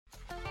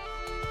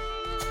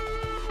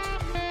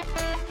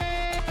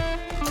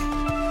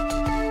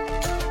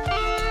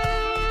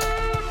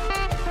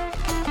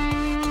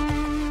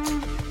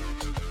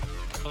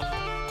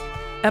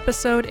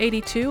Episode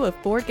 82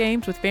 of Board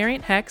Games with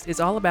Variant Hex is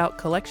all about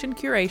collection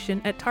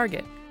curation at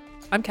Target.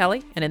 I'm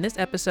Kelly, and in this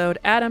episode,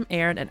 Adam,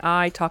 Aaron, and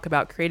I talk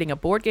about creating a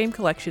board game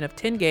collection of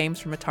 10 games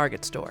from a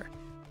Target store.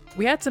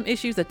 We had some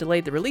issues that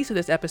delayed the release of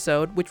this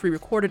episode, which we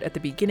recorded at the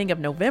beginning of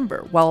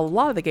November, while a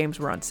lot of the games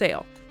were on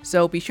sale.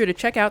 So be sure to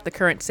check out the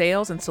current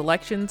sales and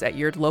selections at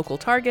your local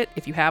Target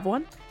if you have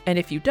one, and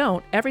if you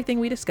don't, everything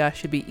we discuss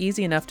should be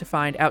easy enough to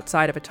find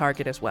outside of a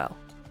Target as well.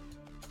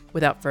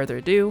 Without further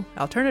ado,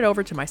 I'll turn it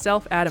over to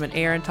myself, Adam, and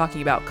Aaron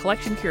talking about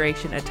collection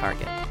curation at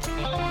Target.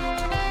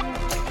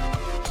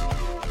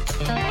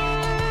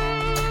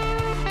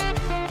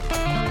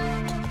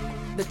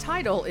 The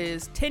title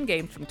is 10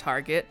 games from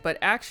Target, but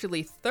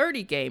actually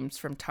 30 games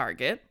from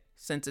Target,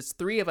 since it's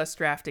 3 of us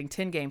drafting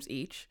 10 games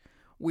each.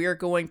 We are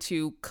going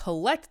to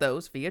collect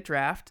those via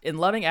draft in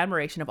loving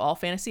admiration of All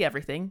Fantasy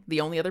Everything,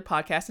 the only other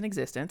podcast in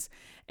existence,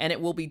 and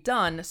it will be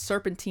done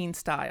Serpentine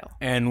style.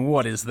 And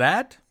what is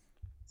that?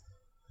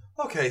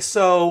 Okay,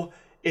 so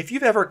if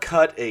you've ever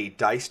cut a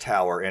dice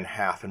tower in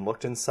half and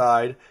looked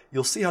inside,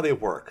 you'll see how they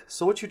work.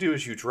 So what you do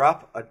is you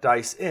drop a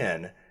dice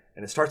in,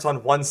 and it starts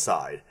on one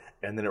side,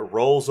 and then it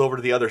rolls over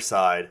to the other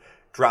side,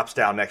 drops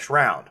down next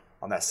round.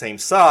 On that same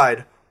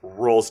side,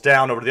 rolls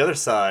down over to the other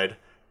side,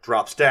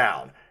 drops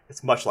down.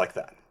 It's much like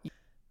that.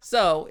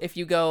 So if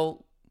you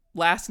go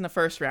last in the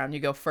first round, you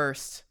go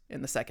first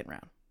in the second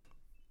round.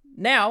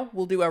 Now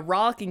we'll do a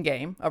rollicking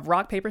game of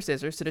rock, paper,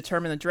 scissors to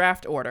determine the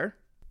draft order.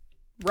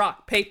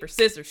 Rock, paper,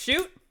 scissors,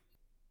 shoot.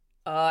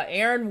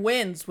 Aaron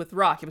wins with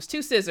rock. It was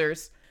 2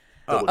 scissors.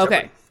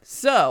 Okay,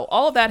 so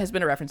all of that has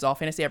been a reference to All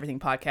Fantasy Everything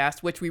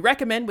podcast, which we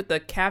recommend with the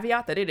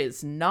caveat that it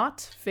is not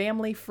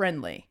family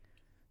friendly.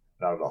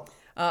 Not at all.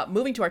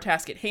 Moving to our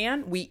task at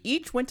hand, we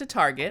each went to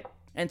Target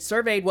and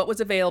surveyed what was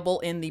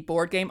available in the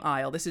board game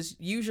aisle. This is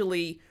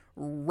usually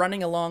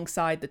running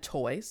alongside the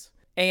toys.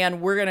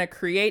 And we're going to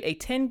create a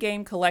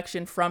 10-game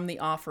collection from the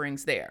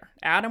offerings there.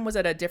 Adam was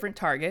at a different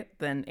Target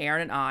than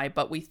Aaron and I,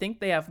 but we think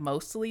they have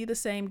mostly the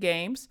same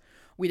games.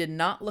 We did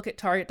not look at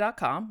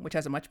Target.com, which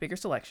has a much bigger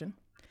selection.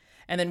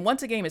 And then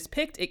once a game is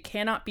picked, it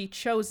cannot be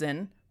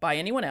chosen by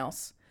anyone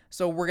else.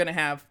 So we're going to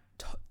have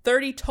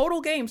 30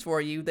 total games for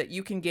you that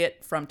you can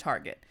get from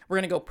Target. We're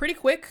going to go pretty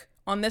quick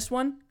on this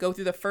one, go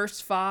through the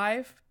first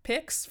 5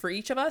 picks for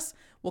each of us.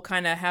 We'll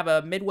kind of have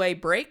a midway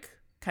break,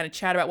 kind of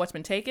chat about what's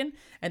been taken,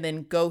 and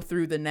then go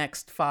through the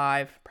next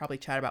 5, probably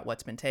chat about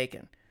what's been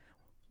taken.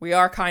 We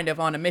are kind of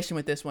on a mission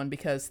with this one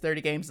because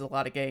 30 games is a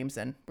lot of games,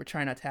 and we're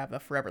trying not to have a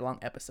forever long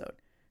episode.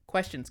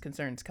 Questions,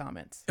 concerns,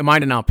 comments? Am I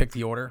to now pick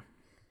the order?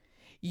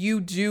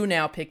 You do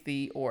now pick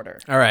the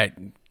order. All right.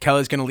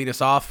 Kelly's going to lead us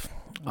off.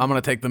 I'm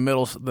going to take the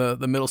middle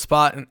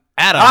spot, and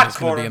Adam is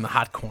going to be in the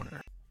hot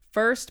corner.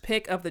 First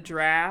pick of the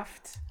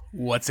draft.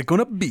 What's it going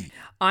to be?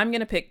 I'm going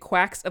to pick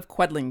Quacks of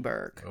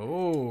Quedlinburg.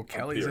 Oh,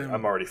 Kelly's in.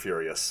 I'm already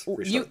furious.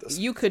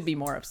 You could be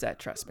more upset,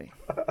 trust me.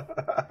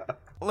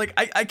 Like,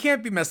 I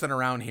can't be messing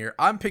around here.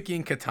 I'm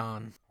picking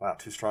Catan. Wow,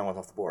 2 strong ones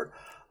off the board.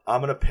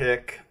 I'm going to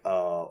pick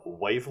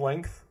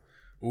Wavelength.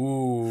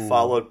 Ooh.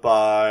 Followed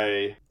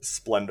by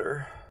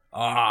Splendor.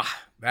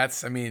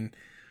 You've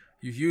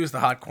used the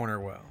hot corner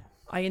well.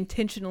 I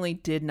intentionally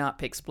did not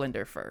pick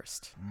Splendor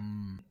first.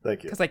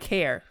 Thank you. Because I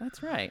care.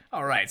 That's right.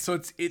 All right, so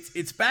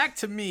it's back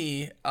to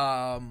me.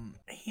 And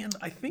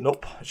I think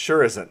Nope, it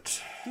sure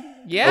isn't.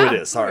 Yeah. Oh,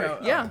 it is. Sorry.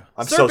 Yeah.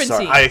 I'm so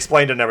sorry. I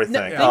explained it and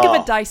everything. Think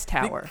of a dice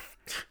tower.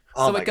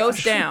 Oh so it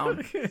goes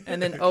down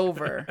and then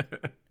over,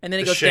 and then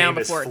it goes down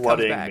before it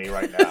comes back. The shame is flooding me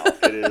right now.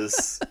 It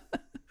is.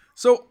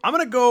 So I'm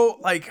gonna go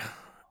like.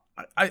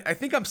 I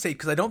think I'm safe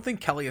because I don't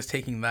think Kelly is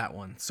taking that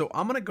one. So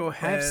I'm going to go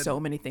ahead. I have so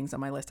many things on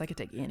my list. I could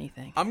take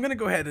anything. I'm going to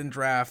go ahead and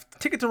draft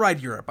Ticket to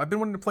Ride Europe. I've been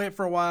wanting to play it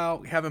for a while.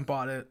 We haven't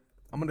bought it.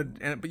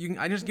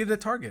 I just give it a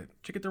Target.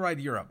 Ticket to Ride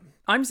Europe.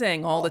 I'm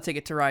saying all the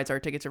Ticket to Rides are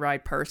Ticket to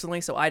Ride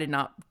personally, so I did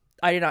not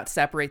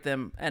separate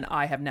them, and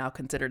I have now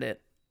considered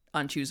it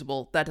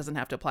unchoosable. That doesn't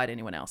have to apply to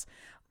anyone else.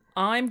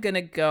 I'm going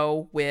to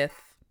go with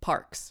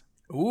Parks.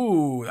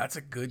 Ooh, that's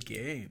a good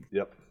game.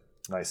 Yep.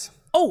 Nice.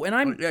 Oh, and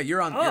I'm... yeah,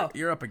 you're on. Oh.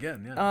 You're up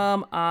again.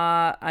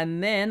 Yeah.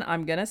 And then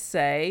I'm gonna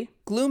say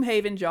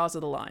Gloomhaven: Jaws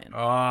of the Lion.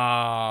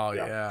 Oh,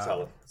 yeah.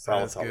 Solid.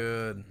 That's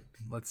good.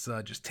 Let's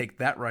just take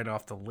that right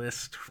off the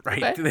list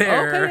right Okay.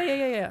 there.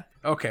 Okay, yeah.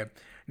 Okay.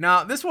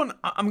 Now, this one,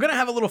 I'm going to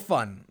have a little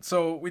fun.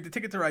 So, we did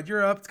Ticket to Ride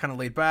Europe. It's kind of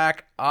laid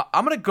back.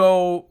 I'm going to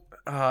go,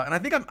 and I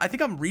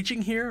think I'm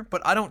reaching here,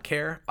 but I don't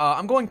care.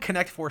 I'm going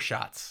Connect 4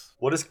 Shots.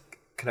 What is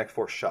Connect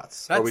 4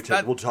 Shots?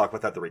 We'll talk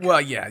about that the recap.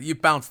 Well, yeah, you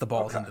bounce the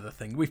balls into the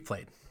thing. We've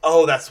played.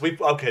 Oh,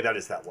 okay, that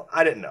is that one.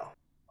 I didn't know.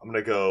 I'm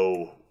going to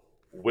go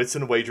Wits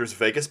and Wagers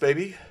Vegas,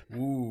 baby.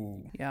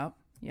 Ooh. Yep.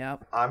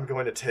 I'm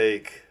going to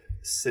take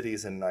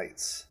Cities and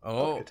Knights.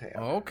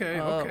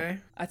 Okay.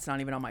 That's not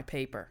even on my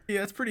paper.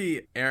 Yeah, it's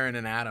pretty Aaron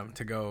and Adam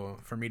to go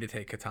for me to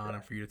take Catan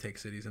and for you to take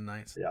Cities and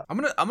Knights. Yeah. I'm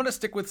gonna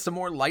stick with some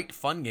more light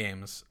fun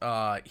games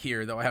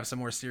here, though I have some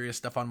more serious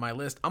stuff on my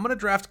list. I'm gonna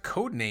draft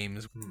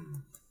Codenames.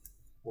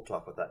 We'll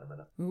talk about that in a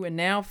minute. Ooh, and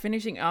now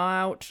finishing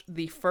out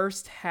the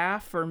first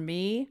half for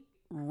me,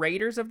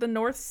 Raiders of the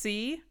North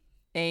Sea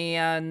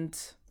and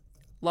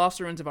Lost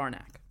Ruins of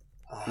Arnak.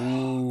 I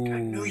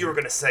knew you were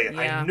going to say it.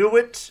 Yeah. I knew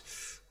it.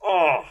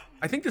 Oh.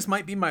 I think this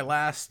might be my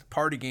last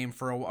party game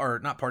or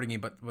not party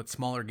game, but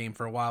smaller game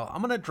for a while.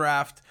 I'm gonna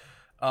draft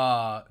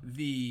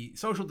the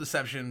social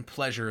deception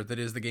pleasure that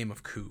is the game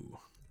of Coup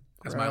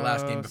as my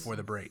last game before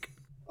the break.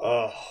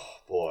 Oh,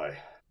 boy.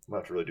 I'm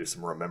going to have to really do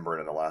some remembering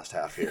in the last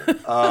half here.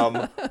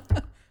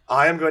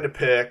 I am going to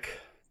pick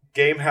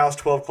Game House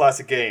 12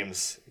 Classic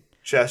Games.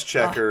 Chess,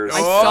 checkers. I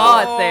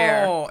saw it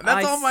there.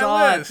 That's I on my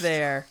saw list. it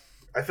there.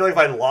 I feel like if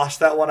I lost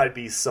that one, I'd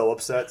be so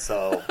upset,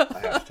 so I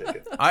have to take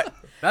it.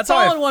 It's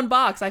all in one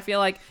box, I feel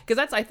like.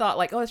 Because I thought,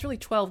 like, oh, it's really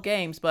 12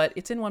 games, but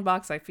it's in one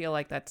box. I feel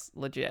like that's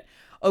legit.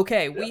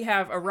 Okay, we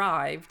have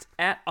arrived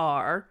at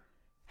our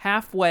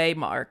halfway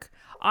mark.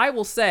 I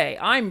will say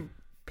I'm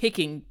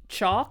picking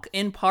chalk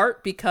in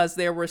part because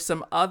there were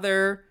some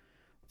other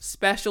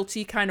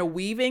specialty kind of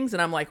weavings,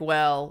 and I'm like,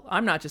 well,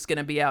 I'm not just going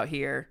to be out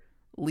here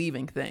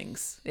leaving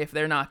things if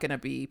they're not going to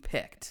be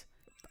picked.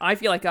 I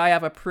feel like I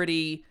have a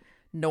pretty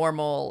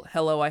normal,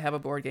 hello, I have a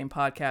board game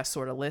podcast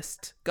sort of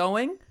list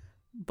going,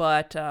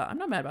 but I'm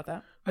not mad about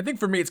that. I think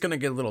for me, it's going to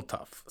get a little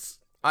tough.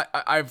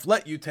 I've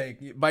let you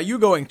take, by you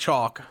going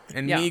chalk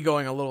and me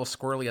going a little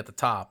squirrely at the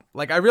top.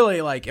 Like, I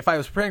really, like, if I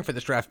was preparing for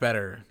this draft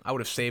better, I would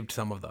have saved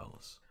some of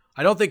those.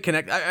 I don't think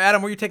Connect,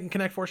 Adam, were you taking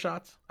Connect 4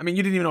 shots? I mean,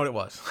 you didn't even know what it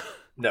was.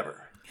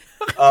 Never.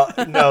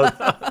 No,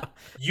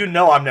 you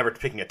know I'm never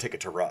picking a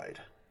Ticket to Ride.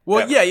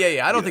 Well, Never.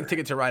 yeah. I don't think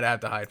Ticket to Ride I have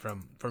to hide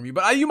from you,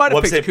 but you might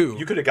have picked Coup.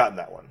 You could have gotten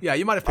that one. Yeah,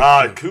 you might have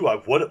picked Coup. Coup I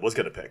was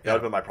going to pick. That would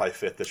have been my probably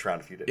fifth this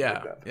round if you didn't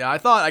pick that. Yeah, I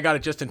thought I got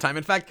it just in time.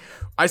 In fact,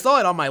 I saw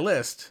it on my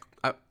list.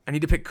 I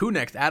need to pick Coup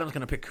next. Adam's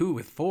going to pick Coup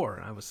with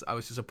 4. I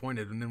was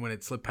disappointed, and then when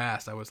it slipped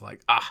past, I was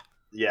like,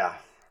 Yeah.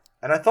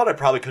 And I thought I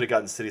probably could have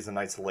gotten Cities and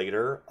Nights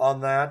later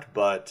on that,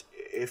 but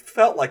it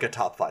felt like a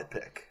top 5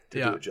 pick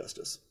to do it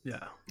justice.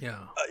 Yeah.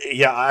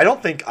 Yeah, I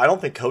don't think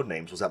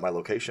Codenames was at my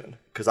location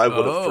because I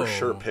would have for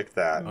sure picked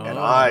that, and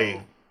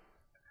I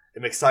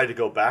am excited to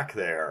go back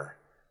there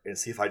and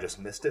see if I just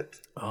missed it.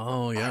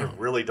 Oh yeah. I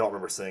really don't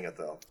remember seeing it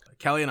though.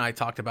 Kelly and I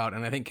talked about,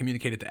 and I think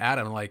communicated to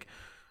Adam, like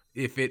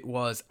if it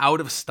was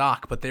out of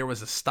stock, but there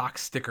was a stock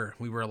sticker,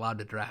 we were allowed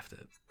to draft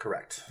it.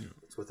 Correct.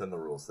 It's within the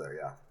rules there,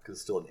 yeah, because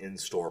it's still an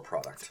in-store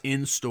product.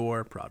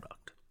 In-store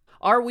product.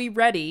 Are we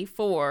ready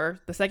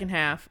for the second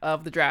half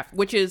of the draft,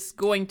 which is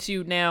going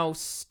to now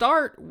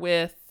start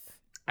with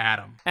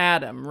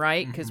Adam,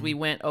 right? Because we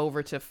went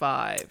over to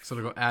 5. So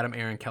to go Adam,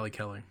 Aaron,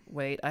 Kelly.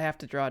 Wait, I have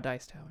to draw a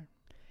dice tower.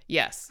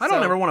 Yes. I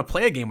don't ever want to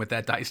play a game with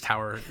that dice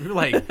tower. You're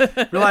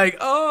like,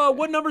 oh,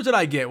 what numbers did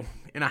I get?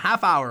 In a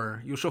half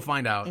hour, you shall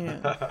find out.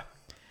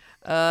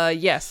 Yeah.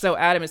 Yes, so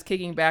Adam is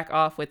kicking back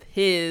off with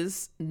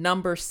his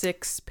number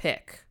 6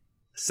 pick.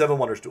 Seven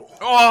Wonders Duel.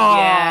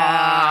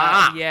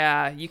 Oh!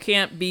 Yeah, you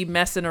can't be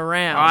messing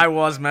around. I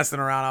was messing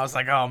around. I was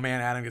like, oh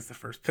man, Adam gets the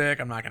first pick.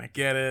 I'm not going to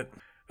get it.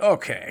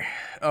 Okay.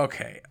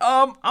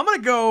 I'm going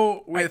to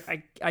go with...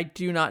 I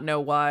do not know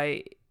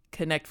why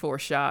Connect 4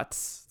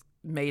 shots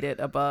made it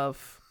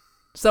above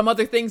some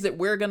other things that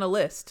we're going to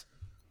list.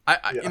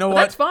 You know what?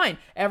 That's fine.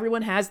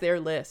 Everyone has their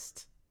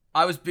list.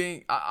 I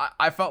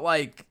felt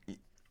like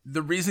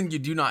the reason you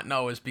do not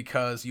know is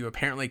because you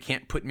apparently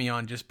can't put me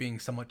on just being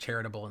somewhat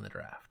charitable in the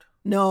draft.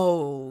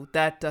 No,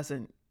 that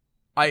doesn't.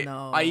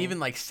 I even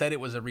like said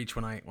it was a reach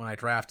when I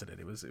drafted it.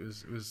 It was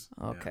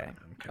okay.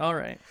 Yeah, All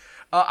right.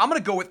 I'm gonna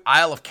go with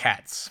Isle of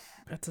Cats.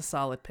 That's a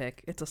solid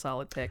pick. It's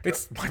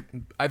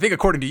I think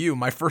according to you,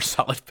 my first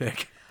solid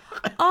pick.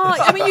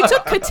 I mean, you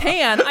took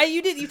Catan.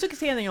 You took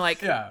Catan, and you're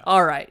like,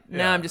 all right,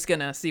 now I'm just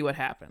gonna see what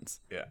happens.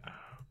 Yeah.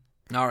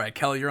 All right,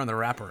 Kelly, you're on the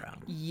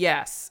wraparound.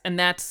 Yes, and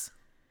that's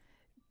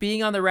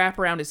being on the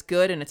wraparound is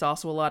good, and it's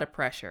also a lot of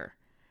pressure.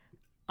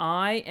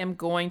 I am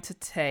going to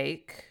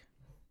take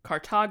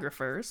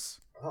Cartographers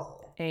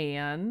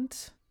and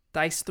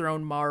Dice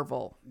Throne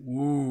Marvel.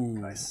 Ooh,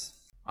 nice.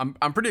 I'm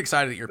pretty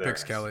excited at your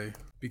picks, nice. Kelly,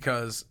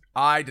 because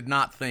I did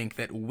not think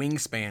that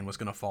Wingspan was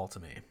going to fall to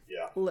me.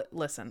 Yeah.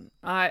 Listen,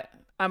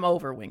 I'm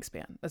over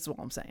Wingspan. That's what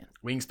I'm saying.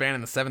 Wingspan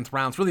in the 7th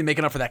round. It's really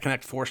making up for that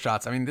Connect 4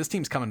 shots. I mean, this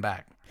team's coming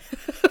back.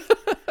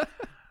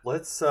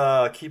 Let's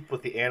keep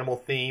with the animal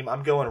theme.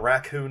 I'm going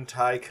Raccoon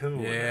Tycoon.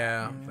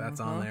 Yeah,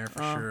 that's on there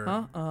for sure.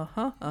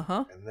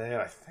 And then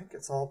I think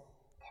it's all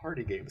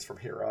party games from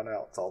here on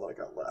out. That's all that I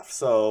got left.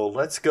 So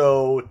let's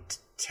go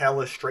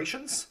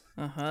Telestrations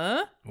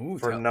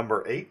for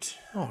number 8.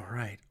 All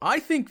right.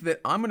 I think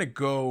that I'm going to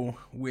go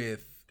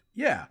with,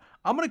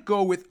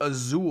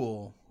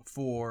 Azul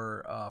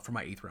for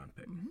my 8th round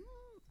pick.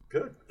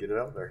 Good. Get it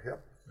out there.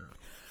 Yep.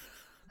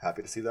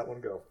 Happy to see that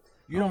one go.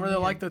 You don't really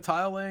like the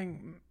tile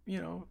laying,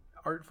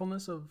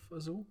 artfulness of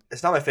Azul?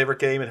 It's not my favorite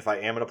game, and if I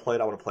am going to play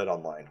it, I want to play it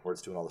online, where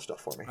it's doing all the stuff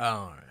for me. Oh,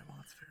 all right. Well,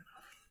 that's fair enough.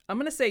 I'm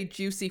gonna say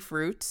Juicy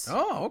Fruits.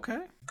 Oh, okay.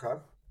 Okay.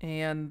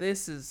 And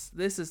this is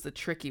the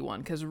tricky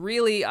one because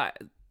really I'm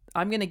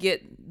gonna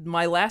get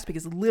my last pick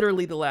is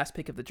literally the last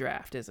pick of the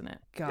draft, isn't it?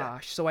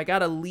 Gosh, so I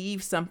gotta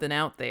leave something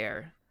out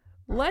there.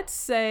 Let's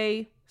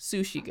say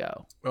Sushi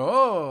Go.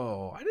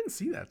 Oh, I didn't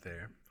see that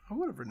there. I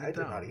would have written it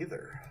down. I did not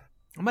either.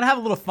 I'm gonna have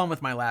a little fun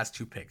with my last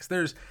 2 picks.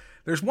 There's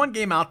There's one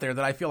game out there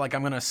that I feel like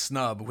I'm going to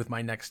snub with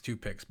my next 2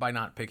 picks by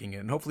not picking it.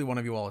 And hopefully one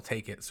of you all will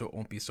take it so it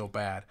won't be so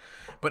bad.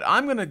 But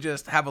I'm going to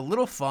just have a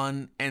little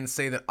fun and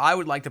say that I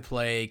would like to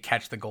play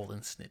Catch the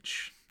Golden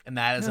Snitch. And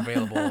that is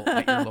available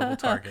at your local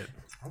Target.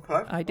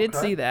 Okay. I did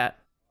see that.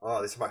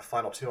 Oh, these are my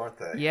final 2, aren't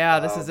they? Yeah,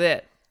 this is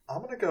it. I'm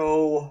going to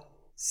go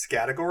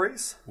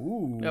Scattergories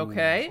Ooh.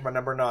 Okay. for my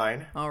number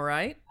 9. All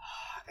right.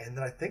 And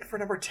then I think for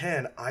number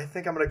 10, I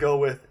think I'm going to go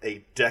with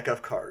a deck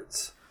of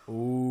cards.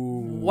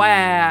 Ooh.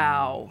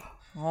 Wow.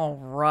 All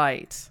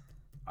right.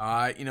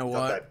 You know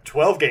what? That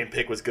 12-game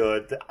pick was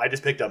good. I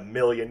just picked a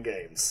million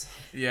games.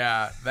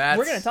 Yeah, that's...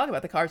 We're going to talk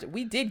about the cards that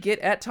we did get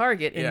at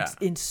Target Yeah.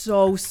 in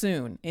so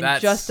soon, in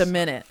That's- just a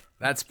minute.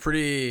 That's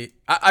pretty...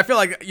 I feel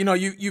like,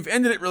 you've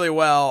ended it really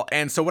well.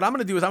 And so what I'm going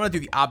to do is I'm going to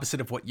do the opposite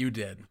of what you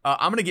did.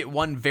 I'm going to get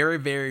one very,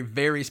 very,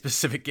 very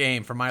specific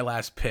game for my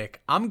last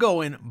pick. I'm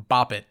going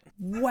Bop It.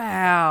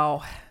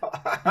 Wow.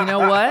 You know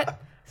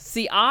what?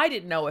 See, I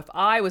didn't know if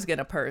I was going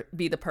to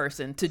be the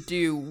person to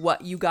do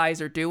what you guys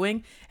are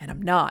doing, and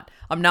I'm not.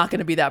 I'm not going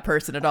to be that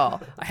person at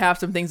all. I have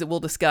some things that we'll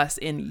discuss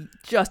in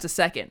just a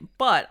second,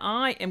 but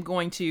I am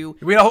going to...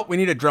 We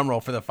need a drum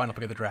roll for the final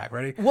pick of the drag.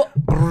 Ready? Well,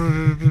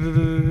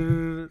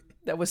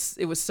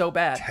 it was so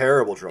bad.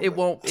 Terrible drum. It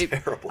won't.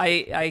 Terrible.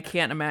 I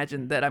can't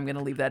imagine that I'm going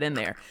to leave that in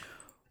there.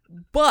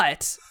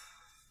 But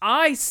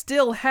I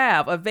still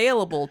have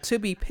available to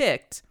be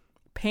picked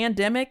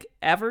Pandemic,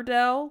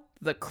 Everdell,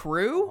 The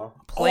Crew,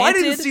 I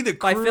didn't Planted see the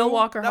by Crew. Phil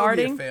Walker That would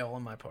be Harding. a fail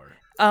on my part.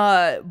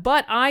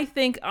 But I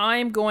think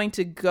I'm going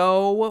to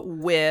go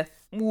with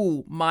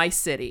My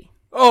City.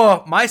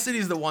 Oh, My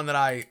City's the one that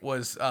I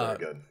was... Very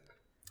good.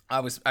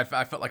 I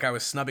felt like I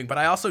was snubbing, but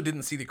I also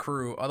didn't see the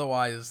Crew.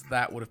 Otherwise,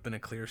 that would have been a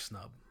clear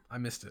snub. I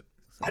missed it.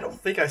 I don't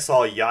think I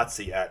saw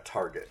Yahtzee at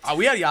Target.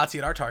 We had Yahtzee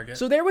at our Target.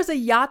 So there was a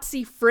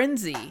Yahtzee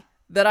Frenzy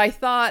that I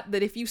thought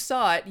that if you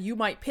saw it, you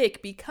might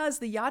pick, because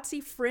the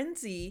Yahtzee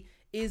Frenzy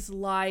is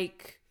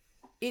like...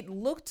 It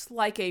looked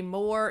like there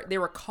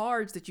were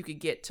cards that you could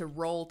get to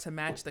roll to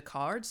match the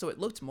cards. So it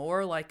looked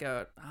more like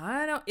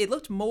it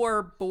looked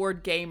more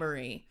board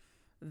gamery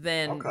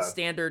than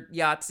standard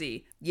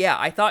Yahtzee. Yeah,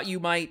 I thought you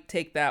might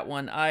take that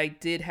one. I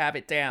did have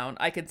it down.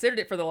 I considered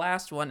it for the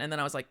last one, and then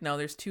I was like, no,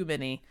 there's too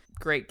many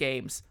great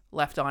games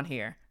left on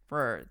here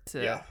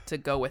to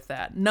go with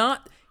that.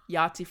 Not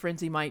Yahtzee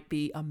Frenzy might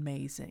be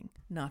amazing,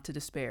 not to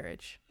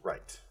disparage.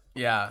 Right.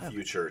 Yeah.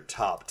 Future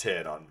top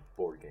 10 on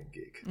Board Game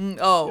Geek.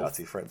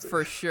 Yahtzee Frenzy.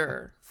 For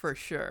sure.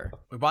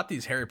 We bought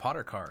these Harry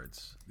Potter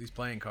cards, these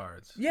playing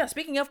cards. Yeah,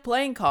 speaking of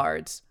playing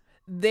cards,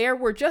 there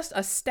were just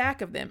a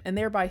stack of them, and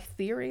they're by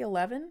Theory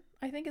 11,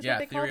 I think is what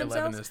they call Theory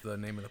themselves. 11 is the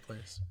name of the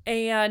place.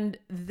 And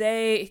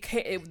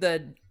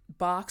the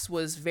box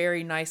was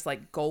very nice,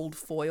 like gold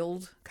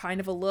foiled kind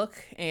of a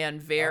look, and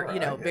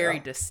very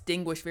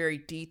distinguished, very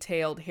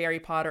detailed Harry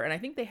Potter. And I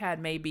think they had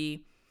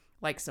maybe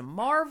like some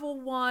Marvel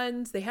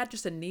ones. They had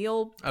just a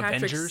Neil Patrick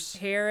Avengers?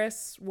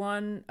 Harris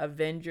one.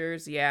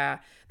 Avengers, yeah.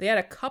 They had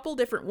a couple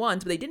different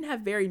ones, but they didn't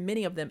have very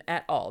many of them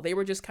at all. They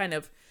were just kind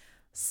of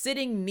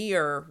sitting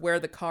near where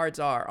the cards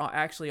are,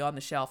 actually on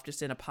the shelf,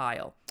 just in a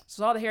pile.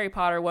 So all the Harry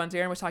Potter ones.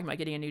 Aaron was talking about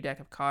getting a new deck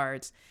of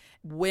cards.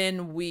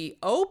 When we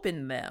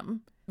opened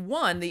them,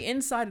 the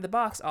inside of the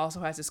box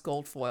also has this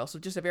gold foil, so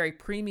just a very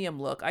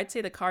premium look. I'd say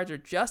the cards are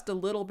just a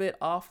little bit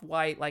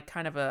off-white, like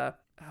kind of a...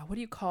 what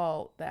do you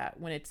call that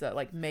when it's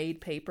like made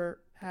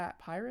paper?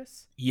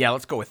 Papyrus? Yeah,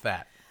 let's go with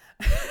that.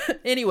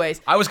 Anyways.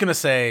 I was going to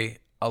say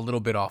a little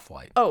bit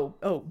off-white.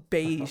 Oh,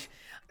 beige.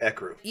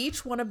 Ecru.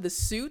 Each one of the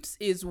suits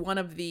is one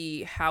of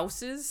the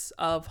houses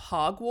of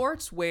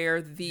Hogwarts,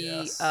 where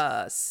the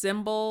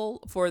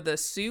symbol for the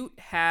suit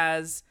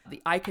has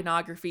the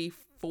iconography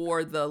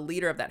for the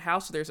leader of that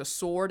house. So there's a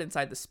sword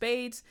inside the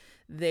spades.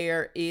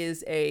 There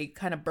is a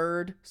kind of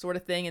bird sort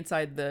of thing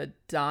inside the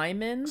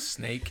diamonds.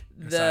 Snake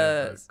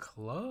inside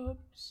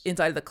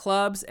the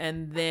clubs.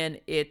 And then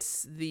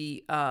it's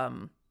the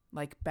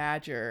like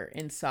badger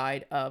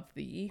inside of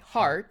the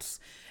hearts.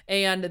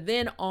 And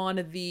then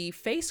on the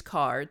face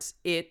cards,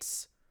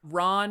 it's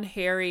Ron,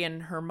 Harry,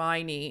 and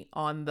Hermione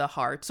on the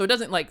heart. So it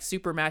doesn't like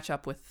super match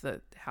up with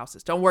the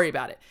houses. Don't worry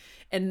about it.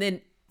 And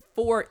then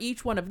for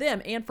each one of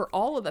them, and for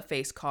all of the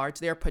face cards,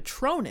 their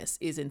Patronus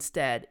is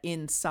instead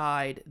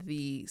inside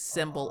the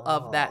symbol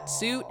of that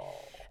suit.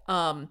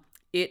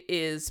 It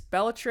is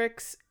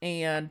Bellatrix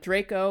and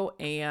Draco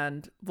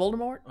and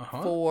Voldemort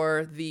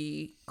for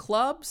the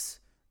clubs.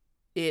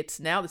 This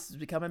has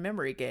become a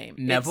memory game.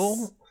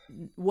 Neville?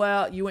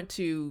 You went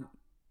to...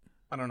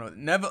 I don't know.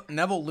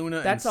 Neville, Luna,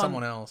 and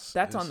someone else.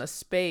 That's on the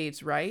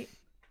spades, right?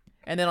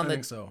 And then on I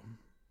think so.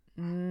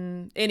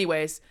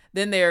 Anyways,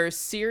 then there's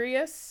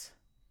Sirius.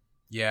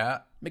 Yeah.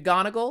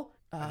 McGonagall.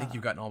 I think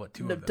you've gotten all but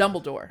two of them.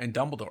 Dumbledore. And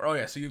Dumbledore. Oh,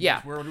 yeah. So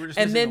we're just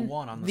and missing then the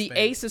one on the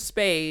Ace of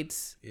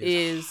Spades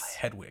is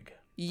Hedwig.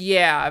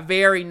 Yeah,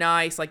 very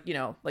nice. Like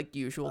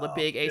usual, the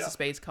big Ace of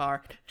Spades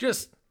card.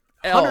 Just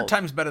 100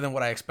 times better than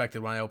what I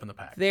expected when I opened the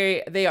pack.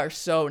 They are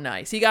so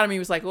nice. He got him. He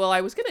was like, well,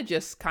 I was going to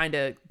just kind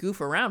of goof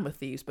around with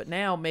these, but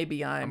now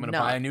maybe I'm going not.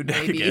 to buy a new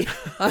deck maybe again.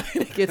 I'm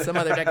going to get some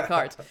other deck of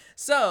cards.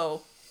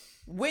 So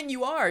when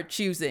you are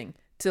choosing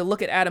to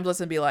look at Adam's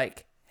list and be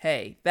like,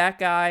 hey, that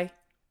guy,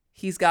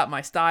 he's got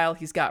my style,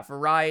 he's got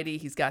variety,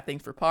 he's got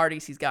things for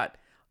parties, he's got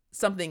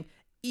something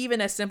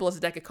even as simple as a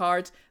deck of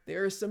cards.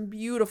 There are some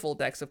beautiful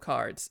decks of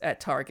cards at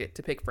Target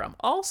to pick from.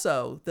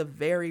 Also, the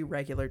very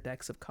regular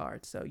decks of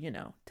cards. So,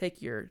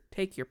 take your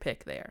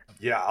pick there.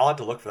 Yeah, I'll have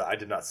to look for that. I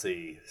did not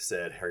see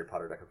said Harry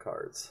Potter deck of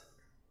cards.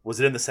 Was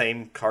it in the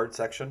same card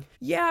section?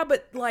 Yeah,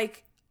 but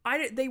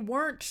they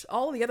weren't.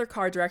 All the other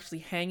cards are actually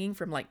hanging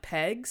from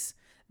pegs.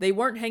 They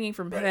weren't hanging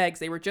from pegs.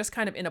 They were just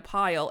kind of in a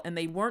pile, and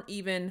they weren't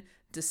even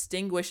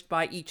distinguished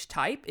by each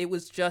type. It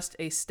was just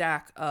a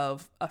stack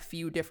of a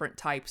few different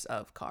types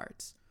of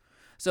cards.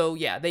 So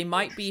yeah, they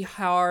might be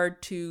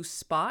hard to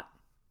spot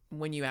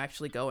when you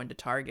actually go into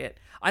Target.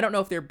 I don't know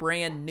if they're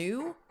brand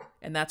new,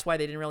 and that's why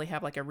they didn't really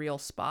have a real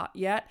spot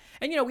yet.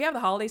 And we have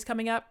the holidays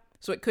coming up,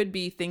 so it could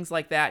be things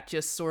like that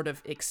just sort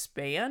of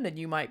expand, and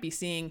you might be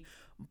seeing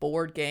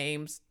board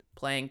games,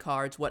 playing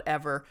cards,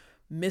 whatever,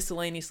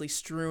 miscellaneously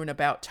strewn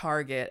about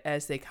Target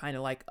as they kind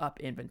of up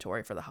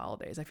inventory for the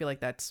holidays. I feel like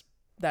that's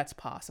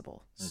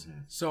possible. Mm-hmm.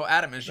 So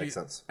Adam,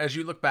 as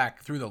you look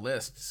back through the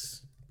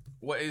lists,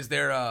 what is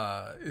there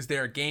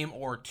a game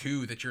or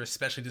two that you're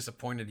especially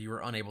disappointed you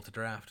were unable to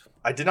draft?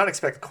 I did not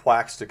expect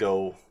Quacks to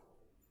go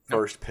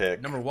first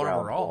pick. Number one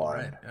overall,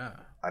 right? Yeah.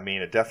 I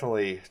mean, it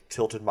definitely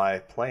tilted my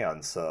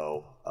plan,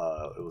 so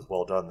it was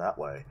well done that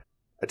way.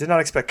 I did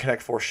not expect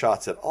Connect 4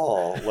 Shots at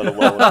all, let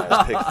alone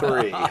as pick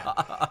 3.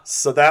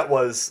 So that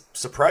was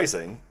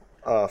surprising.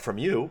 From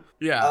you.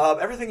 Yeah.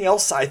 Everything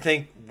else, I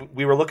think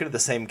we were looking at the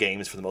same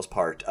games for the most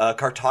part.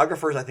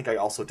 Cartographers, I think I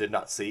also did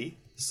not see.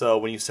 So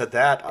when you said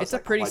that, it's a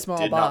pretty small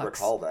box. I did not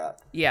recall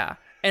that. Yeah.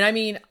 And I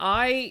mean,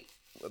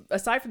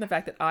 aside from the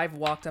fact that I've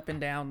walked up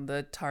and down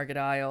the Target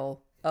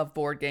aisle of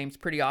board games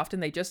pretty often,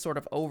 they just sort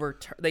of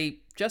they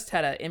just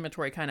had an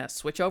inventory kind of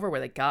switch over where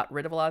they got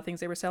rid of a lot of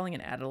things they were selling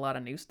and added a lot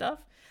of new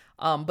stuff.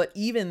 But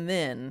even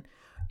then,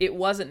 it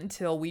wasn't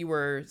until we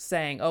were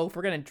saying, if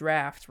we're going to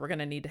draft, we're going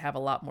to need to have a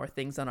lot more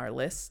things on our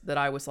list, that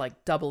I was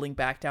doubling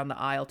back down the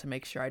aisle to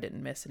make sure I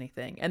didn't miss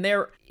anything. And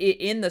there,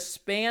 in the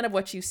span of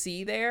what you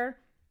see there,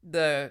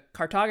 the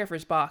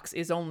Cartographer's box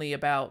is only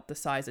about the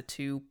size of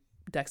 2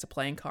 decks of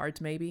playing cards,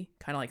 maybe,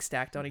 kind of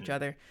stacked on each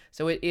other.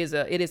 So it is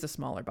a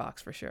smaller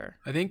box for sure.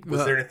 I think.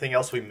 Was there anything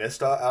else we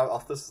missed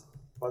off this,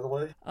 by the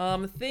way?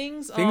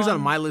 Things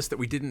on my list that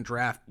we didn't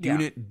draft: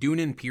 Dune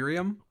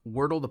Imperium,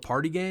 Wordle the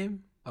Party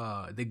Game,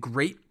 the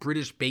Great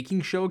British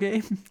Baking Show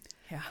game.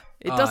 Yeah,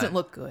 it doesn't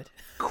look good.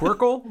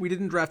 Quirkle, we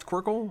didn't draft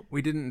Quirkle.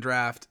 We didn't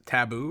draft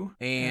Taboo,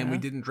 and we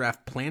didn't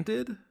draft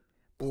Planted.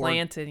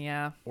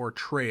 Or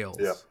Trails.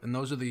 Yeah. And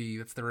that's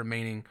the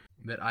remaining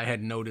that I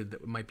had noted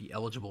that might be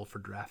eligible for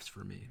drafts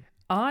for me.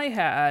 I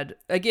had,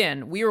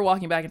 again, we were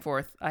walking back and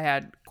forth. I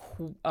had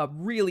a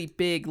really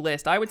big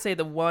list. I would say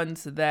the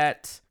ones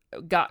that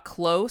got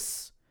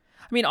close.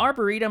 I mean,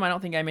 Arboretum, I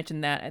don't think I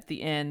mentioned that at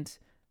the end.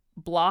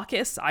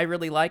 Blockus, I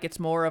really like. It's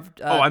more of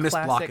I missed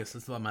classic... Blockus.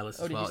 It's on my list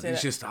as did well. You say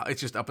that?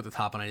 It's just up at the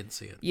top and I didn't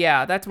see it.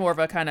 Yeah, that's more of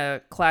a kind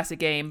of classic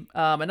game.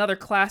 Another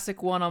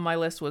classic one on my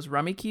list was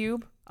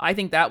Rummikub. I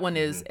think that one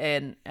is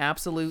an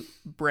absolute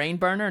brain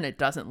burner, and it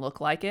doesn't look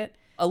like it.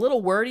 A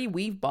Little Wordy,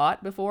 we've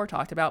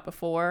talked about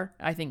before.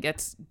 I think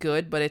it's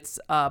good, but it's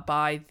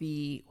by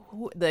the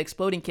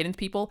Exploding Kittens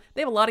people.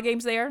 They have a lot of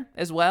games there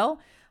as well.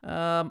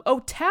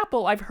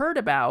 Tapple, I've heard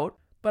about,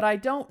 but I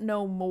don't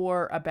know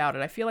more about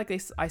it. I feel like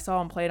I saw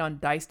them play it on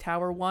Dice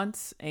Tower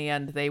once,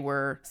 and they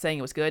were saying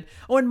it was good.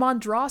 Oh, and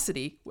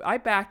Monstrosity, I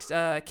backed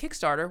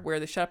Kickstarter where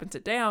the Shut Up and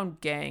Sit Down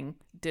gang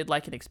did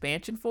an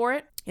expansion for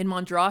it. In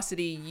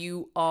Monstrosity,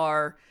 you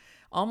are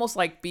almost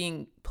like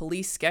being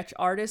police sketch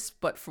artists,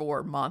 but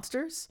for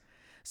monsters.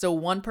 So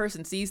one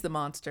person sees the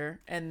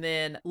monster and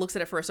then looks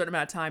at it for a certain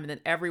amount of time, and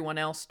then everyone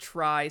else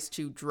tries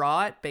to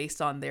draw it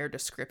based on their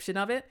description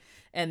of it.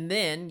 And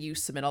then you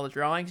submit all the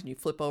drawings and you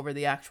flip over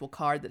the actual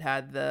card that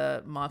had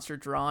the monster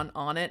drawn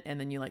on it, and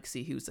then you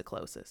see who's the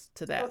closest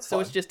to that. That's so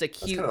fun. it's just a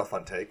cute... That's kind of a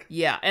fun take.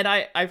 Yeah, and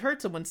I've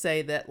heard someone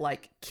say that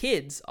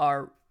kids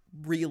are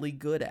really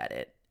good at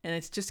it. And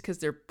it's just because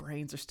their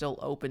brains are still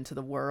open to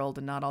the world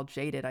and not all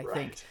jaded, I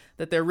think,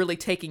 that they're really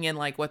taking in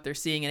what they're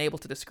seeing and able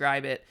to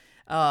describe it.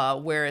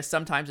 Whereas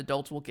sometimes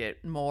adults will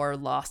get more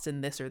lost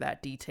in this or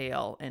that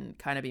detail and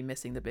kind of be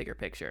missing the bigger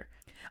picture.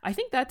 I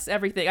think that's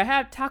everything. I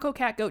have Taco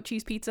Cat Goat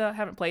Cheese Pizza.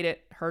 Haven't played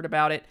it, heard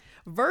about it.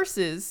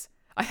 Versus,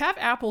 I have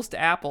Apples to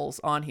Apples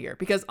on here.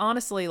 Because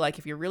honestly,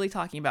 if you're really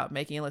talking about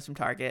making a list from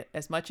Target,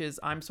 as much as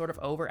I'm sort of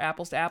over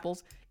Apples to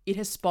Apples, it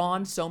has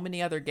spawned so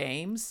many other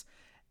games.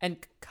 And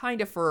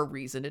kind of for a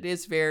reason. It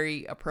is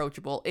very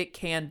approachable. It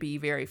can be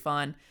very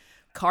fun.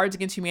 Cards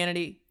Against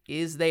Humanity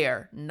is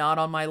there, not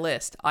on my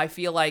list. I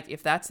feel like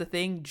if that's the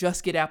thing,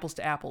 just get Apples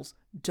to Apples.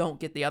 Don't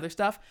get the other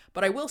stuff.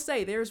 But I will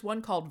say there's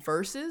one called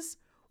Versus,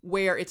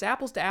 where it's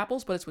Apples to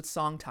Apples, but it's with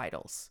song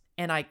titles.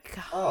 And I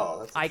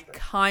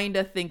kind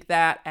of think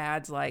that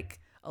adds a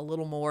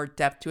little more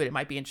depth to it. It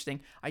might be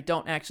interesting. I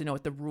don't actually know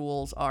what the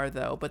rules are,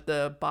 though. But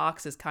the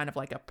box is kind of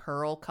like a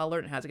pearl color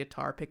and it has a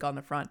guitar pick on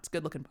the front. It's a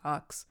good looking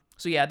box.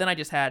 So yeah, then I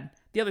just had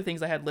The other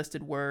things I had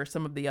listed were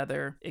some of the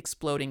other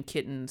Exploding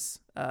Kittens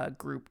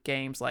group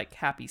games like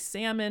Happy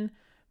Salmon,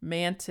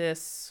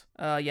 Mantis,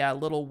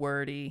 Little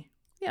Wordy.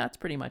 Yeah, that's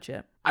pretty much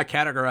it. I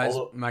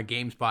categorize my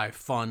games by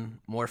fun,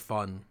 more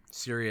fun,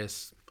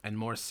 serious, and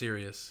more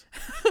serious.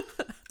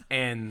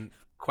 And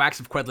Quacks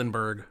of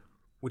Quedlinburg,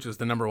 which was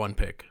the number 1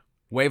 pick.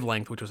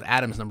 Wavelength, which was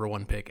Adam's number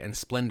 1 pick. And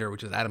Splendor,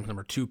 which is Adam's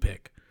number 2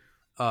 pick.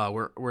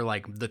 Were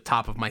like the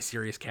top of my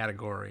serious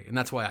category. And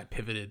that's why I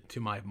pivoted to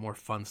my more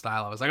fun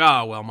style. I was like,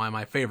 oh, well,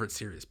 my favorite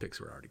serious picks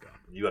were already gone.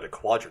 You had a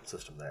quadrant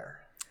system there.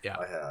 Yeah.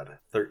 I had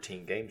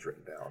 13 games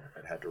written down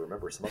and had to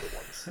remember some other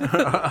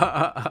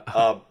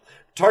ones.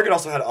 Target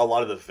also had a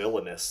lot of the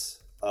villainous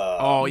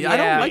I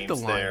don't like the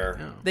line. there.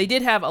 No. They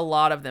did have a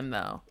lot of them,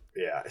 though.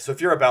 Yeah, so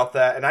if you're about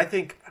that, and I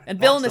think And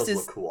box Villainous does is-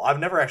 look cool. I've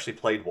never actually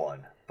played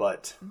one,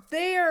 but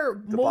They're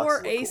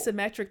more boxes look cool.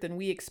 asymmetric than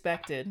we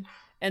expected.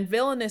 And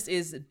Villainous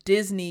is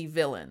Disney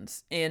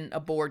villains in a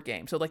board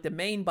game. So, like, the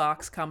main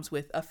box comes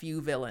with a few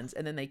villains,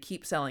 and then they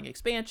keep selling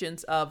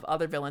expansions of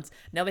other villains.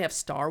 Now they have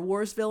Star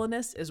Wars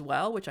Villainous as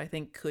well, which I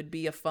think could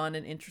be a fun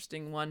and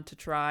interesting one to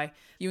try.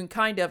 You can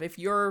kind of, if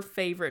your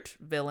favorite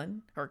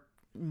villain or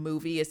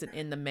movie isn't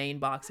in the main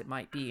box, it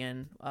might be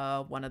in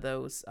one of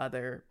those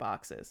other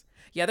boxes.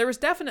 Yeah, there was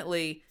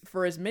definitely,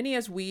 for as many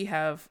as we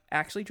have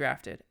actually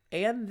drafted,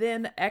 and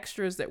then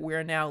extras that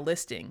we're now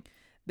listing,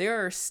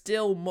 there are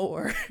still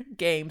more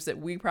games that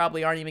we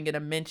probably aren't even going to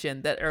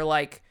mention that are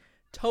like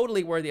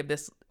totally worthy of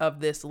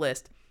this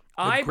list.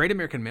 The Great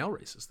American Mail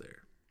Race is there.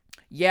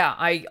 Yeah,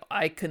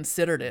 I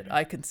considered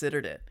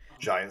it.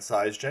 giant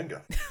size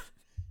Jenga.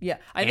 Yeah,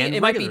 I think And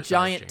it might be regular size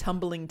Giant Jenga.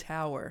 Tumbling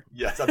Tower.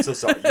 Yes, I'm so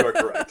sorry. You are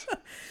correct.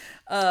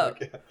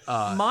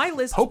 My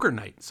list Poker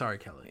Night. Sorry,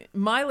 Kelly.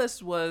 my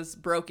list was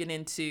broken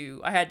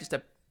into, I had just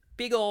a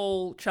big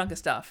old chunk of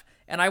stuff,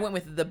 and I went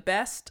with the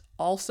best,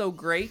 also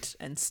great,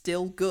 and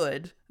still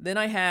good. Then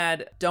I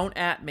had Don't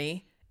At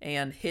Me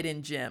and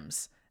Hidden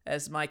Gems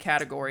as my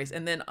categories,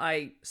 and then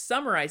I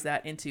summarized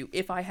that into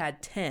if I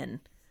had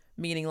 10,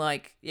 meaning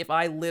like if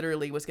I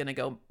literally was going to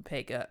go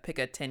pick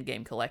a 10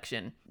 game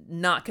collection,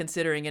 not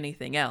considering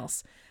anything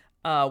else,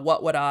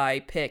 what would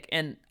I pick?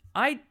 And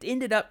I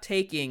ended up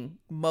taking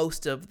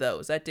most of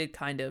those. That did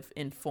kind of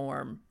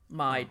inform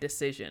my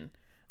decision.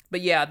 But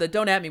yeah, the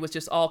Don't At Me was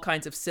just all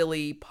kinds of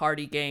silly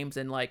party games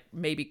and like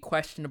maybe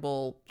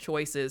questionable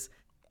choices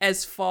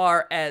as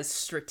far as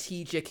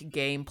strategic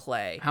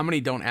gameplay. How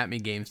many Don't At Me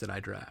games did I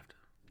draft?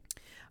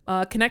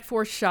 Connect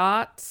Four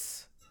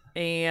Shots,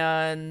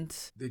 and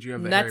Did you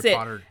have the that's Harry it.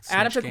 Potter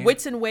Adam Snitch took game?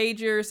 Wits and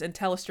Wagers, and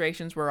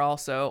Telestrations were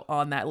also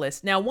on that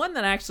list. Now, one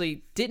that I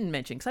actually didn't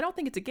mention, because I don't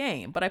think it's a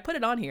game, but I put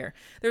it on here.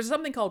 There's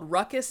something called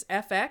Ruckus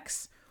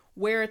FX,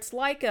 where it's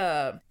like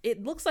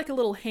it looks like a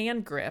little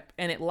hand grip,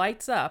 and it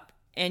lights up,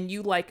 and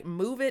you like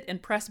move it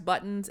and press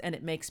buttons, and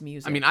it makes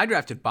music. I mean, I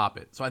drafted Bop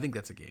It, so I think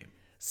that's a game.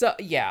 So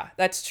yeah,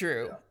 that's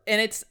true. And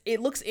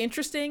it looks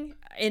interesting.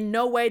 In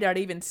no way did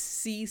I even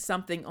see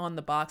something on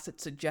the box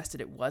that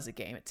suggested it was a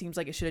game. It seems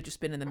like it should have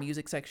just been in the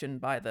music section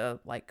by the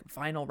like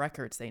vinyl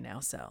records they now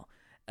sell,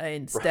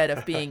 instead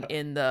of being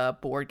in the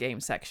board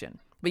game section.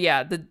 But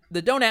yeah,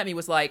 the Don't At Me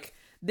was like,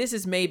 this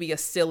is maybe a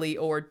silly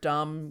or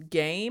dumb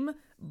game,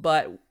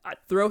 but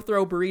Throw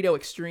Burrito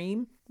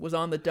Extreme was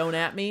on the Don't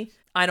At Me.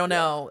 I don't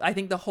know. I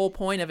think the whole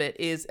point of it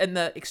is, and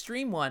the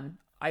Extreme one,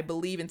 I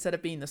believe instead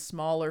of being the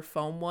smaller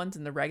foam ones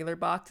in the regular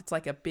box, it's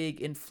like a big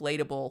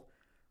inflatable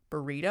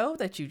burrito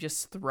that you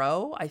just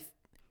throw.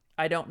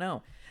 I don't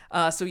know.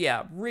 So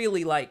yeah,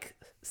 really like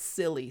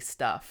silly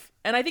stuff.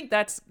 And I think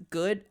that's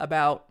good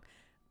about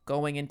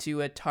going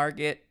into a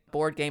Target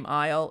board game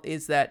aisle,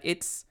 is that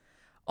it's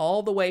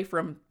all the way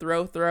from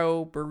Throw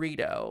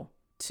Burrito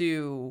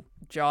to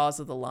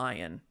Jaws of the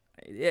Lion,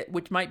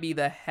 which might be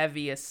the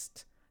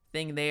heaviest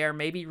thing there.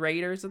 Maybe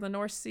Raiders of the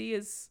North Sea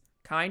is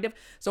kind of.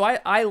 So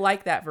I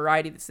like that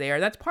variety that's there.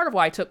 That's part of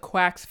why I took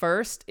Quacks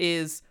first,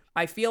 is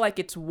I feel like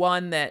it's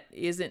one that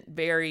isn't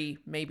very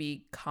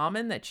maybe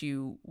common that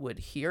you would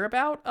hear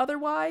about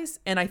otherwise.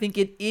 And I think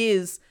it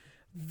is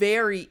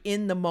very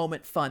in the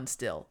moment fun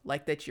still,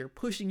 like that you're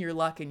pushing your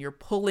luck and you're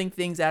pulling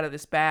things out of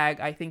this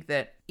bag. I think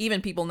that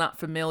even people not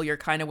familiar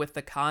kind of with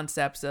the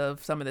concepts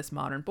of some of this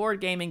modern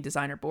board gaming,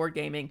 designer board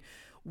gaming,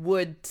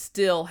 would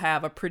still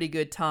have a pretty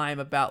good time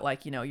about,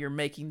 like, you know, you're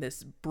making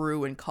this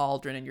brew and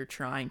cauldron and you're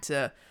trying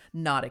to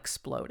not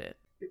explode it.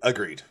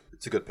 Agreed.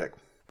 It's a good pick.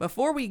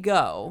 Before we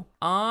go,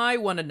 I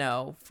want to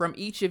know from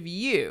each of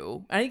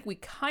you, I think we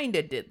kind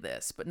of did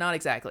this, but not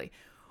exactly.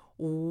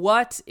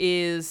 What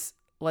is,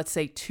 let's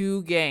say,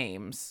 2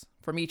 games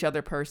from each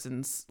other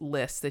person's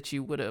list that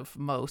you would have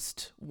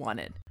most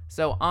wanted?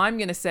 So I'm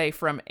going to say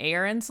from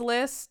Aaron's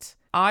list,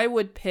 I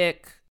would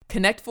pick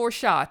Connect Four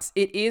Shots.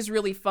 It is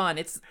really fun.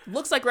 It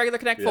looks like regular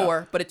Connect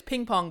Four, but it's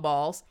ping pong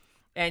balls,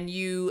 and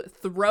you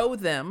throw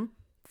them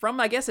from,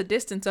 I guess, a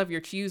distance of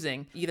your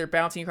choosing, either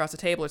bouncing across the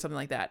table or something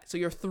like that. So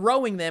you're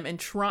throwing them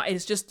and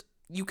it's just,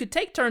 you could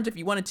take turns if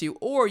you wanted to,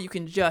 or you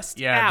can just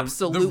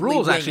absolutely the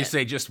rules wing actually it.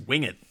 say just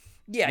wing it.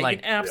 Yeah, like,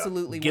 you can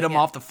absolutely get wing them it.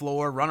 off the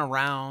floor, run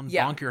around,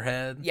 bonk your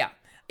head. Yeah.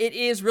 it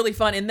is really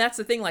fun. And that's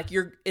the thing, like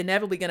you're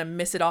inevitably going to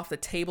miss it off the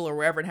table or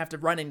wherever and have to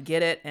run and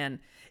get it. And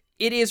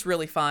it is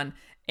really fun.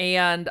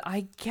 And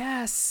I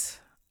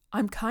guess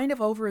I'm kind of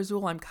over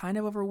Azul. I'm kind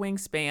of over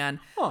Wingspan.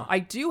 Huh. I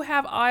do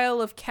have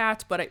Isle of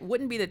Cats, but it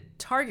wouldn't be the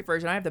Target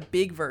version. I have the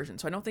big version.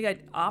 So I don't think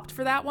I'd opt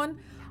for that one.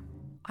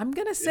 I'm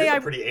going to say It's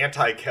a pretty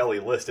anti-Kelly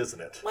list,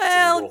 isn't it?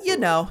 Well, you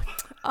know.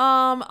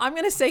 I'm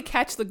going to say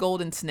Catch the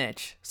Golden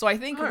Snitch. So I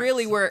think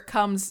really where it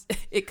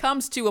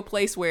comes to a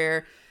place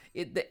where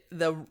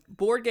the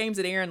board games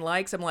that Aaron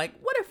likes, I'm like,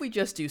 what if we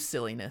just do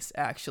silliness,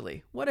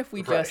 actually? What if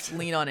we just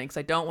lean on it? Because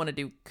I don't want to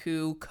do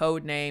Coup,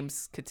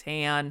 Codenames,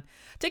 Catan.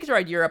 Ticket to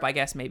Ride Europe, I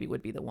guess, maybe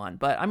would be the one.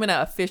 But I'm going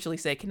to officially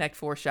say Connect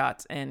 4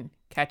 Shots and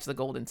Catch the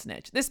Golden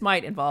Snitch. This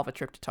might involve a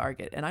trip to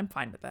Target, and I'm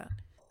fine with that.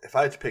 If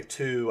I had to pick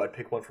two, I'd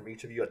pick one from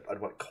each of you. I'd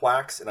want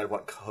Quacks and I'd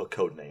want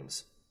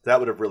Codenames. That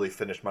would have really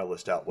finished my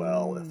list out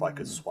well if I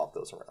could swap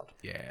those around.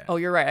 Yeah. Oh,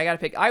 you're right. I got to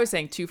pick. I was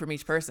saying two from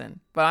each person,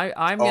 but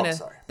I'm going to.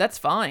 Sorry. That's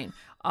fine.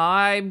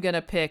 I'm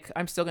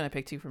still going to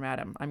pick two from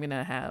Adam. I'm going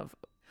to have.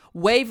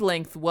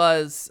 Wavelength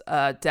was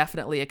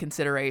definitely a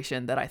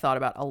consideration that I thought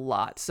about a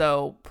lot.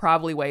 So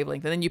probably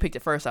Wavelength. And then you picked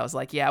it first. I was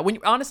like, yeah.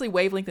 Honestly,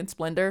 Wavelength and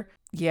Splendor,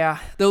 yeah,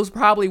 those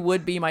probably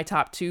would be my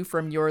top two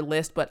from your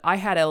list. But I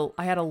had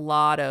a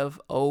lot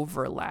of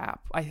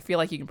overlap. I feel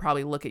like you can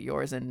probably look at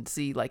yours and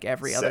see like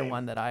every other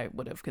one that I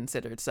would have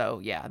considered.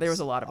 So yeah, there was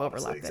a lot of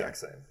overlap there. Exact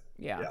same.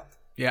 Yeah.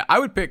 Yeah, I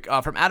would pick,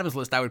 from Adam's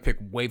list, I would pick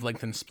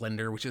Wavelength and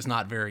Splendor, which is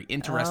not very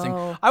interesting.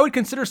 I would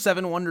consider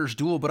Seven Wonders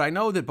Duel, but I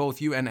know that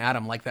both you and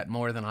Adam like that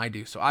more than I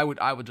do. So I would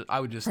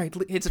just Right,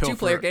 it's a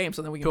two-player game,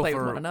 so then we can play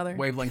with one another.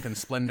 Wavelength and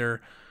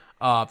Splendor.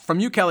 From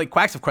you, Kelly,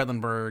 Quacks of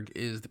Quedlinburg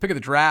is the pick of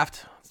the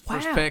draft.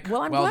 First pick.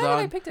 Well, I'm glad that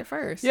I picked it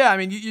first. Yeah, I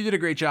mean, you did a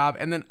great job.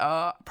 And then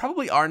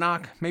probably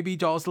Arnok, maybe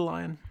Jaws the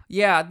Lion.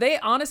 Yeah, they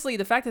honestly,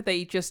 the fact that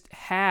they just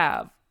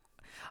have,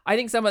 I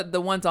think some of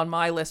the ones on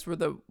my list were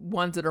the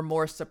ones that are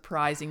more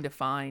surprising to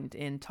find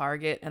in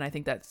Target, and I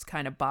think that's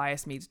kind of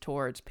biased me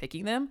towards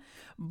picking them.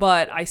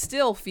 But I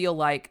still feel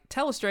like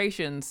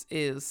Telestrations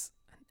is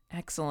an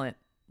excellent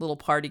little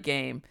party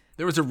game.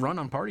 There was a run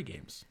on party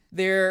games.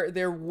 There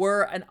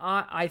were, and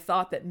I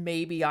thought that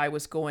maybe I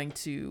was going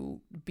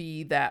to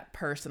be that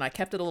person. I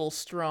kept it a little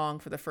strong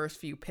for the first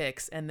few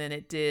picks, and then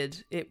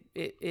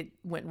it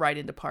went right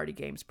into party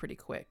games pretty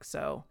quick.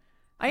 So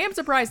I am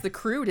surprised the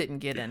Crew didn't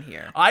get in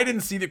here. I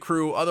didn't see the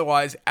Crew.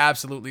 Otherwise,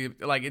 absolutely,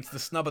 like, it's the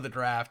snub of the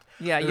draft.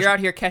 Yeah, you're out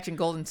here catching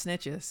golden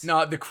snitches.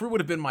 No, the Crew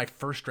would have been my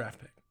first draft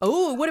pick.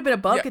 Oh, it would have been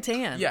above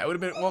Catan. Yeah, it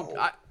would have been. Well,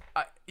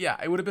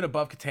 it would have been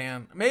above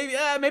Catan. Maybe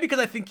because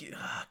I think,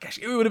 gosh,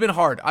 it would have been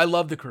hard. I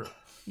love the Crew.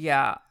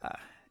 Yeah,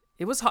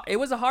 it was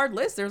a hard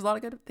list. There was a lot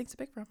of good things to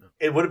pick from.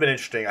 It would have been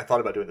interesting. I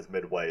thought about doing this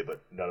midway,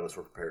 but none of us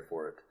were prepared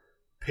for it.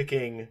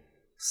 Picking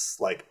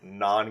like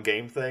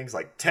non-game things,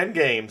 like 10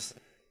 games.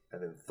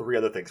 And then 3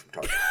 other things from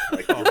Target.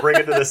 Like, you bring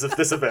it to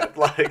this event.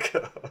 Like,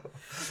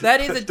 that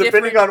is a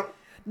depending different. on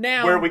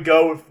now, where we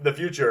go in the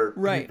future,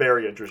 right. Be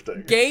very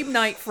interesting. Game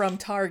night from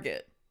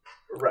Target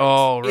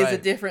Right. is a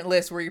different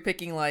list where you're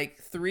picking like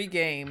 3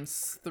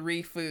 games,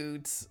 3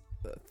 foods,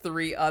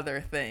 3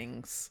 other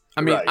things.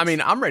 I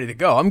mean, I'm ready to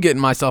go. I'm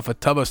getting myself a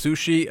tub of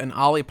sushi, an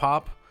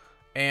Olipop,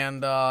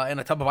 and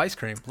a tub of ice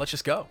cream. Let's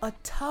just go. A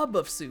tub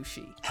of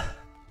sushi.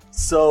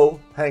 So,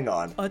 hang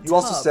on. A You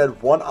also tub.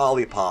 said 1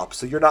 Olipop,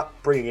 so you're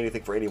not bringing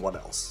anything for anyone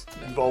else.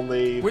 You've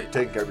only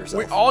taken care of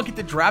yourself. We all get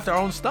to draft our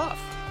own stuff.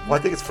 Well, I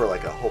think it's for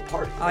like a whole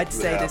party. I'd You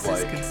say would this have,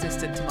 is like-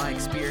 consistent to my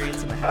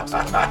experience in the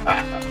household.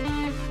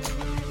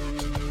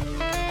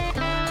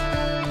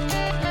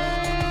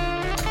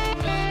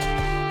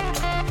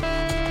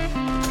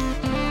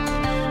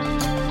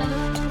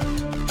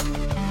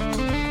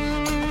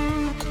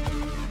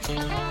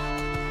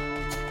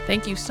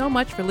 Thank you so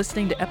much for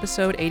listening to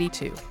episode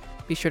 82.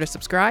 Be sure to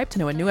subscribe to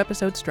know when new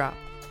episodes drop.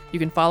 You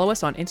can follow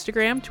us on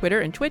Instagram,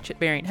 Twitter, and Twitch at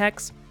Variant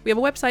Hex. We have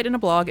a website and a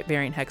blog at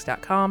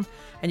varianthex.com,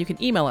 and you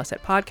can email us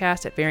at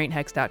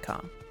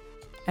podcast@varianthex.com.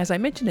 As I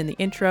mentioned in the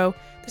intro,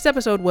 this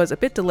episode was a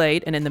bit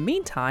delayed, and in the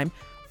meantime,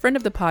 friend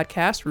of the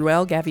podcast,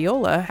 Ruel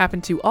Gaviola,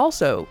 happened to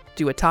also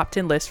do a top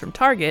 10 list from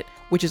Target,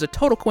 which is a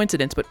total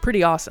coincidence, but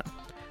pretty awesome.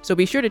 So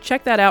be sure to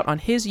check that out on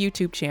his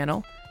YouTube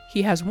channel.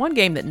 He has one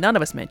game that none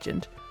of us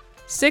mentioned,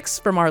 6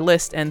 from our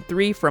list and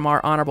 3 from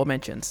our honorable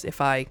mentions,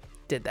 if I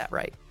did that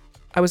right.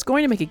 I was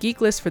going to make a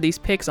geek list for these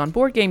picks on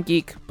Board Game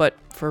Geek, but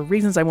for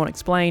reasons I won't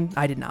explain,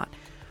 I did not.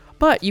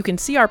 But you can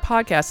see our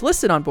podcast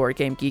listed on Board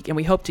Game Geek, and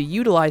we hope to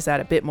utilize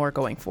that a bit more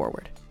going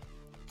forward.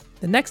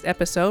 The next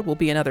episode will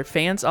be another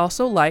Fans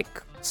Also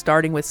Like,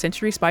 starting with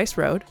Century Spice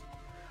Road.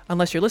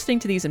 Unless you're listening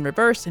to these in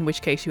reverse, in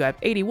which case you have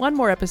 81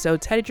 more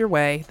episodes headed your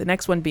way, the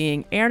next one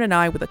being Aaron and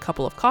I with a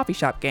couple of coffee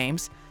shop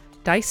games,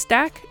 Dice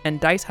Stack and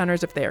Dice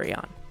Hunters of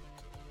Therion.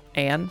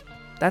 And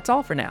that's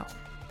all for now.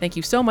 Thank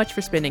you so much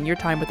for spending your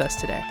time with us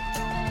today.